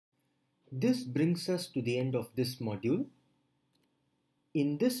This brings us to the end of this module.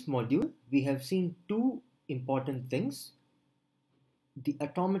 In this module, we have seen two important things. The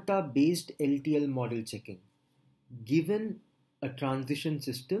automata-based LTL model checking. Given a transition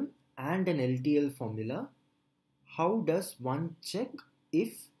system and an LTL formula, how does one check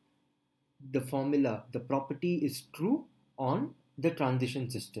if the formula, the property is true on the transition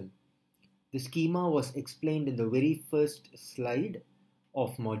system? The schema was explained in the very first slide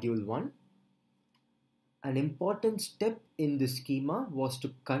of module 1. An important step in the schema was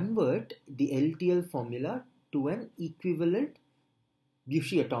to convert the LTL formula to an equivalent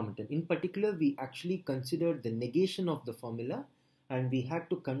Bucci automaton. In particular, we actually considered the negation of the formula and we had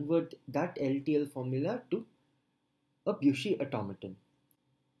to convert that LTL formula to a Bucci automaton.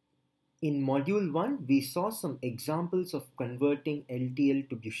 In module 1, we saw some examples of converting LTL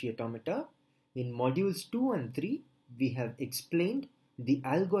to Bucci automata. In modules 2 and 3, we have explained the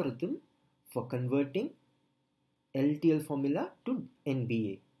algorithm for converting LTL formula to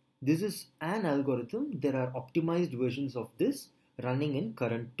NBA. This is an algorithm. There are optimized versions of this running in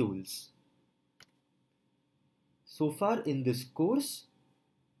current tools. So far in this course,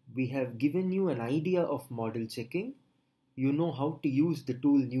 we have given you an idea of model checking. You know how to use the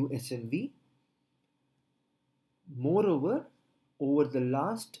tool NewSMV. Moreover, over the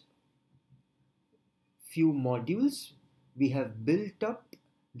last few modules, we have built up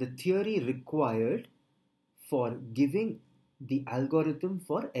the theory required for giving the algorithm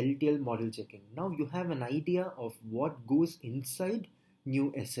for LTL model checking. Now you have an idea of what goes inside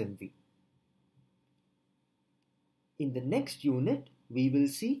NewSMV. In the next unit, we will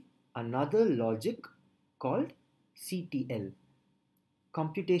see another logic called CTL,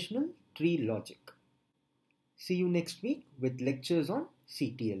 Computational Tree Logic. See you next week with lectures on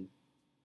CTL.